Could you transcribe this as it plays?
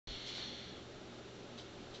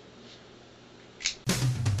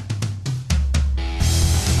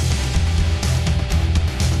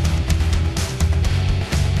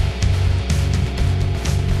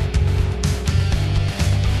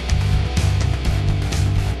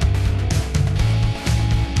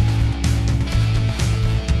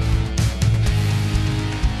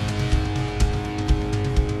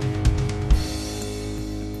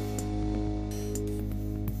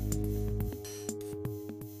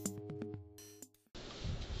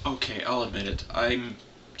Okay, I'll admit it. I'm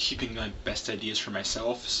keeping my best ideas for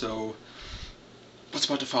myself, so what's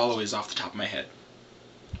about to follow is off the top of my head.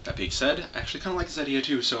 That being said, I actually kind of like this idea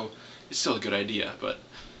too, so it's still a good idea, but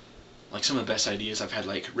like some of the best ideas I've had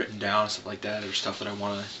like written down, stuff like that, or stuff that I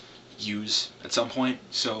want to use at some point,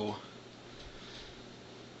 so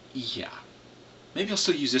yeah. Maybe I'll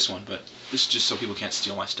still use this one, but this is just so people can't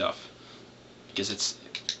steal my stuff. Because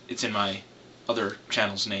it's in my other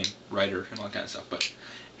channel's name, writer, and all that kind of stuff. But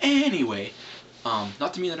anyway,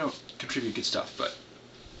 not to mean I don't contribute good stuff, but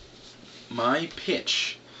my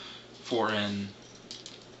pitch for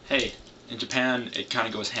hey, in Japan it kind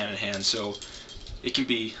of goes hand in hand, so it can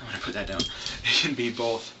be, I'm gonna put that down, it can be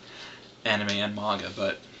both anime and manga,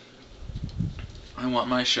 but I want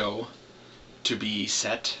my show to be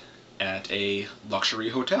set at a luxury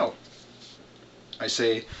hotel. I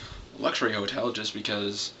say luxury hotel just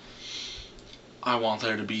because I want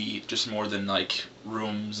there to be just more than like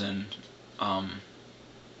rooms and um,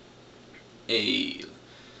 a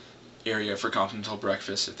area for continental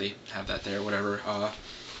breakfast if they have that there, whatever. I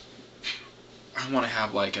want to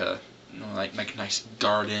have like a like a nice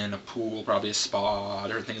garden, a pool, probably a spa,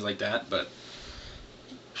 or things like that. But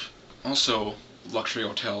also luxury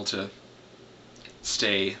hotel to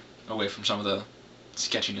stay away from some of the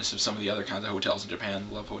sketchiness of some of the other kinds of hotels in Japan.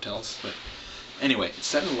 Love hotels, but anyway, it's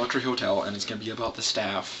set in a luxury hotel, and it's gonna be about the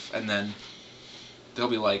staff, and then there'll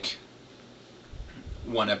be like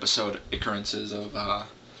one episode occurrences of,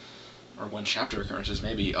 or one chapter occurrences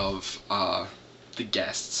maybe of the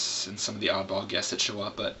guests and some of the oddball guests that show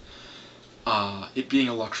up. But it being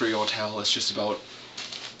a luxury hotel, it's just about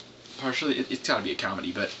partially it's got to be a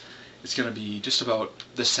comedy, but it's gonna be just about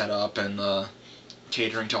the setup and the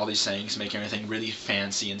catering to all these things, making everything really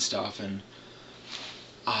fancy and stuff. And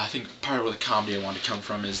I think part of where the comedy I want to come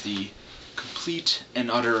from is the complete and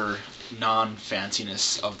utter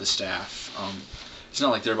non-fanciness of the staff. It's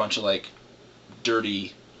not like they're a bunch of like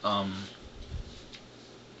dirty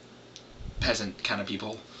peasant kind of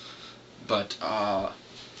people, but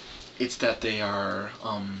it's that they are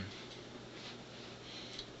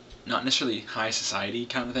not necessarily high society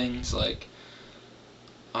kind of things. Like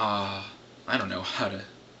I don't know how to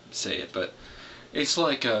say it, but it's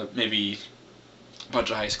like maybe a bunch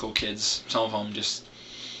of high school kids. Some of them just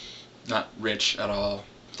not rich at all.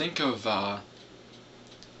 Think of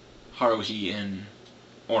Haruhi in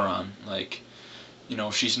Oran. Like,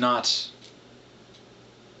 she's not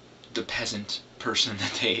the peasant person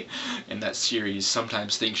that they in that series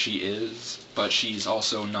sometimes think she is, but she's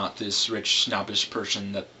also not this rich snobbish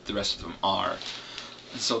person that the rest of them are.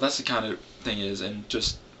 And so that's the kind of thing it is, and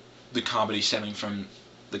just the comedy stemming from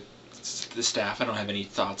the the staff. I don't have any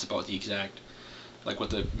thoughts about the exact like what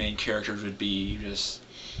the main characters would be. Just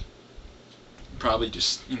probably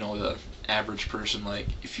just the average person. Like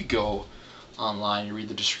if you go online, you read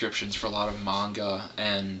the descriptions for a lot of manga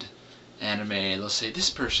and anime, they'll say this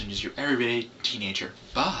person is your everyday teenager,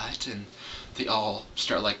 but, and they all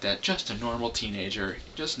start like that, just a normal teenager,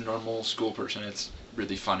 just a normal school person. It's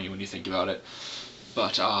really funny when you think about it.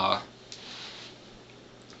 But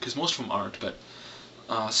because most of them aren't. But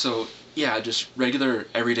so yeah, just regular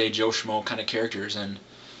everyday Joe Schmo kind of characters. And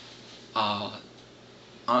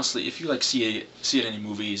honestly, if you like see it in any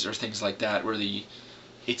movies or things like that where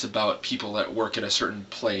it's about people that work at a certain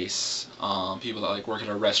place, people that like work at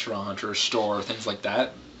a restaurant or a store, things like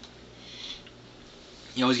that,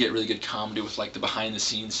 you always get really good comedy with like the behind the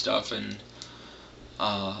scenes stuff and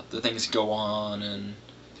the things that go on and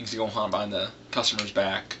things that go on behind the customer's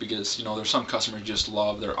back. Because there's some customers you just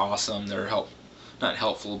love, they're awesome, they're not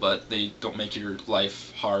helpful, but they don't make your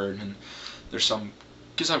life hard. And there's some,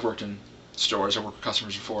 because I've worked in stores, I've worked with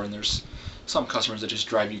customers before, and there's some customers that just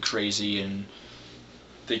drive you crazy and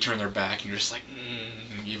they turn their back and you're just like,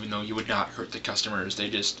 even though you would not hurt the customers, they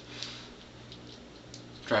just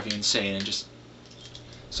drive you insane. And just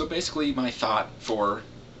so basically my thought for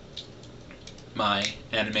my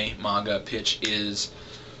anime manga pitch is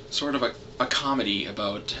sort of a comedy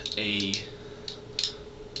about a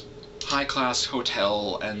high class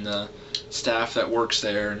hotel and the staff that works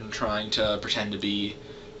there and trying to pretend to be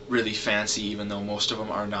really fancy even though most of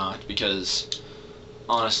them are not. Because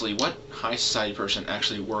honestly, what high society person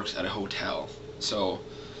actually works at a hotel? So,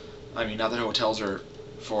 I mean, not that hotels are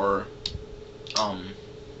for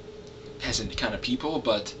peasant kind of people,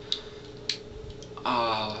 but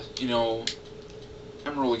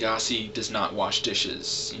Emerald Lagasse does not wash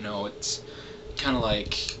dishes. It's kind of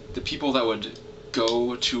like the people that would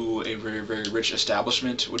go to a very, very rich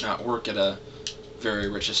establishment would not work at a very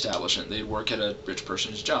rich establishment. They'd work at a rich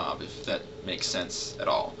person's job, if that makes sense at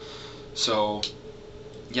all. So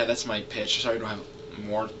yeah, that's my pitch. Sorry I don't have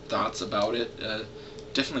more thoughts about it.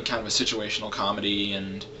 Definitely kind of a situational comedy,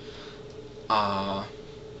 and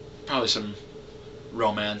probably some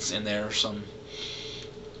romance in there, some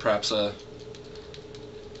perhaps a,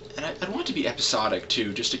 and I'd want it to be episodic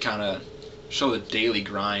too, just to kind of show the daily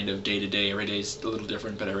grind of day to day. Every day's a little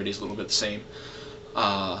different, but every day's a little bit the same.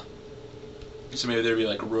 So maybe there'd be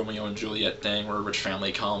like a Romeo and Juliet thing where a rich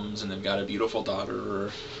family comes and they've got a beautiful daughter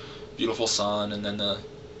or beautiful son, and then the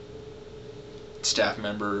staff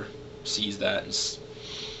member sees that and,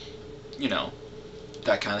 you know,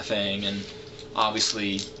 that kind of thing. And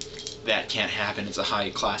obviously that can't happen. It's a high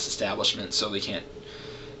class establishment, so they can't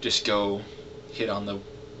just go hit on the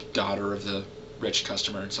daughter of the rich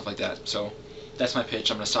customer and stuff like that. So that's my pitch.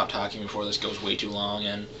 I'm going to stop talking before this goes way too long,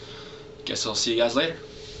 and guess I'll see you guys later.